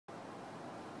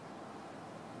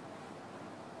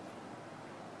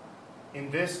In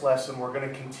this lesson, we're going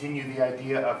to continue the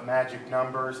idea of magic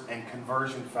numbers and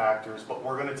conversion factors, but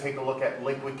we're going to take a look at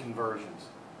liquid conversions.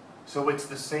 So it's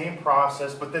the same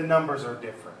process, but the numbers are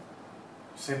different.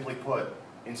 Simply put,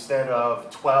 instead of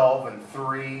 12 and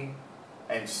 3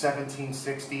 and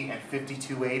 1760 and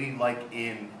 5280 like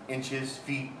in inches,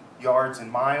 feet, yards, and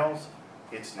miles,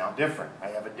 it's now different. I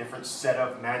have a different set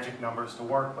of magic numbers to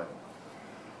work with.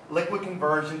 Liquid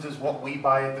conversions is what we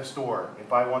buy at the store.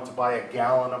 If I want to buy a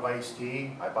gallon of iced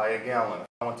tea, I buy a gallon. If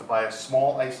I want to buy a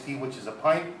small iced tea, which is a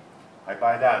pint, I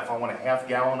buy that. If I want a half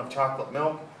gallon of chocolate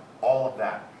milk, all of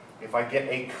that. If I get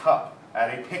a cup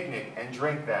at a picnic and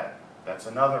drink that, that's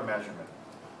another measurement.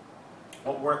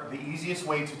 The easiest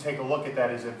way to take a look at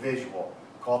that is a visual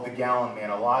called the gallon man.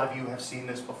 A lot of you have seen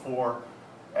this before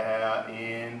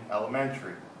in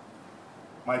elementary.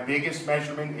 My biggest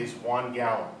measurement is 1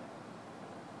 gallon.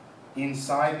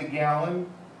 Inside the gallon,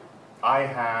 I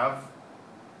have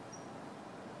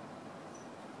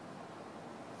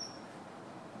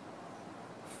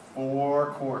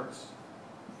 4 quarts.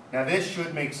 Now this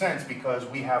should make sense because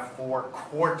we have 4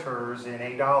 quarters in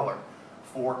a dollar.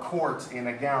 4 quarts in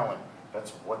a gallon.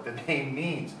 That's what the name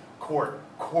means. Quart,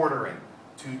 quartering.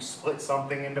 To split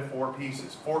something into 4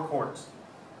 pieces. 4 quarts.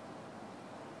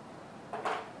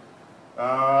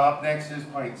 Up next is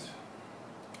pints.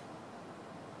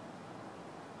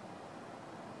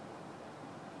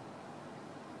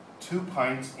 Two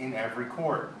pints in every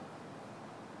quart.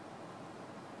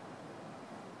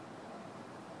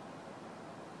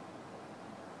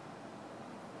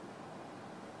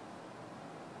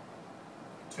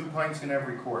 Two pints in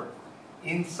every quart.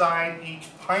 Inside each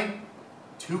pint,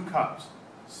 2 cups.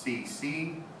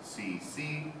 CC,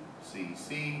 CC,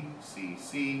 CC,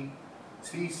 CC,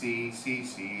 CC,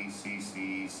 CC,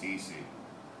 CC, CC.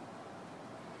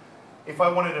 If I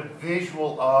wanted a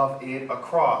visual of it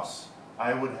across,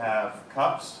 I would have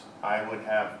cups, I would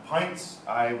have pints,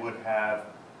 I would have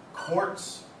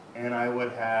quarts, and I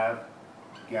would have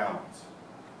gallons.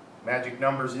 Magic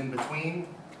numbers in between.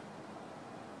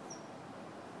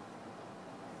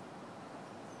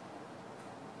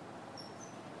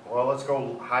 Well, let's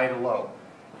go high to low.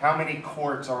 How many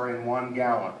quarts are in 1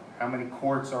 gallon? How many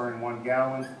quarts are in 1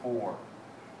 gallon? 4.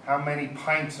 How many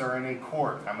pints are in a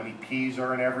quart? How many peas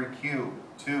are in every cube?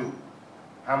 2.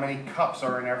 How many cups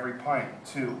are in every pint?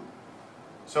 2.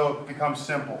 So it becomes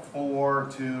simple. 4,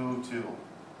 2, 2.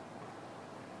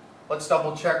 Let's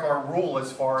double check our rule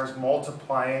as far as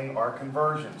multiplying our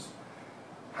conversions.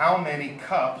 How many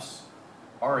cups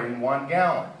are in 1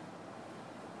 gallon?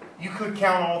 You could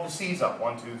count all the C's up,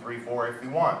 1, 2, 3, 4 if you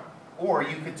want. Or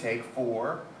you could take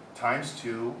 4 times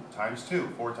 2 times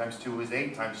 2. 4 times 2 is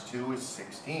 8 times 2 is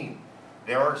 16.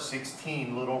 There are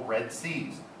 16 little red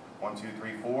C's. 1, 2,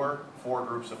 3, 4. 4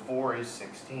 groups of 4 is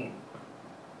 16.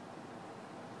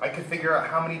 I could figure out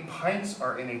how many pints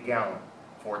are in a gallon.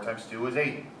 4 times 2 is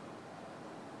 8.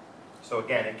 So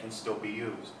again, it can still be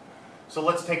used. So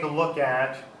let's take a look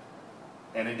at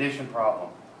an addition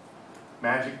problem.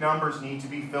 Magic numbers need to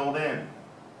be filled in.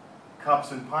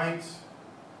 Cups and pints,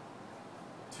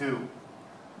 2.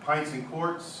 Pints and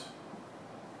quarts,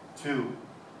 2.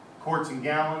 Quarts and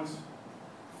gallons,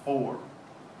 4.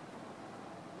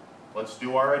 Let's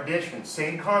do our addition.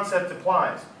 Same concept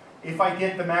applies. If I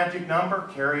get the magic number,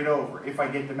 carry it over. If I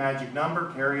get the magic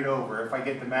number, carry it over. If I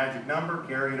get the magic number,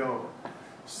 carry it over.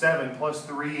 7 plus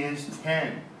 3 is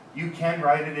 10. You can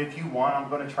write it if you want. I'm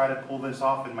going to try to pull this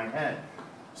off in my head.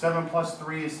 7 plus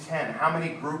 3 is 10. How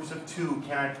many groups of 2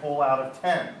 can I pull out of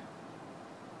 10?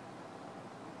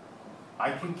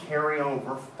 I can carry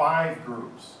over 5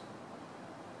 groups.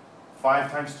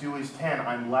 5 times 2 is 10.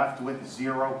 I'm left with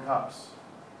 0 cups.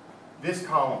 This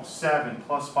column, 7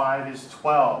 plus 5 is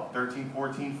 12, 13,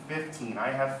 14, 15.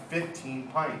 I have 15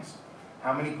 pints.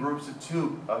 How many groups of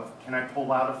 2 can I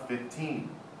pull out of 15?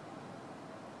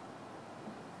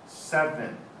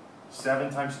 7.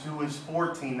 7 times 2 is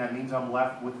 14. That means I'm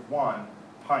left with 1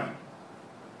 pint.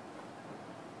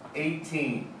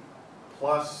 18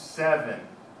 plus 7.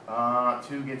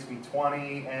 2 gets me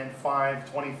 20 and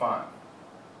 5, 25.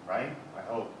 Right? I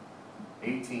hope.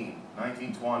 18,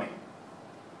 19, 20.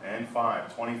 And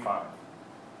 5, 25.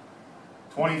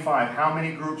 25, how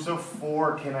many groups of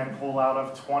 4 can I pull out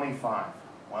of 25?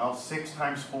 Well, 6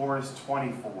 times 4 is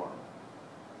 24.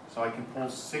 So I can pull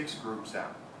 6 groups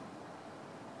out.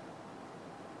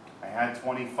 I had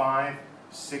 25,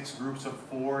 6 groups of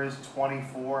 4 is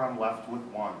 24, I'm left with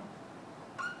 1.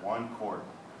 1 quart.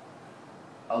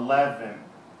 11,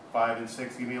 5 and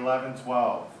 6 give me 11,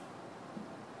 12.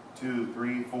 2,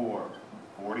 3, 4,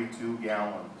 42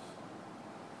 gallons.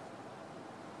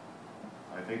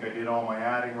 I think I did all my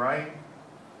adding right.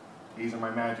 These are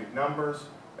my magic numbers.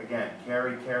 Again,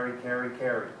 carry, carry, carry,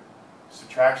 carry.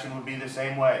 Subtraction would be the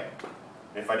same way.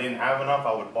 If I didn't have enough,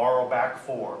 I would borrow back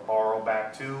 4, borrow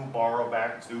back 2, borrow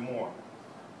back 2 more.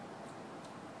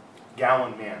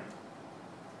 Gallon man.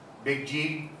 Big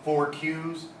G, 4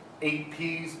 Q's, 8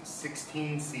 P's,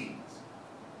 16 C's.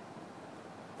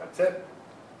 That's it.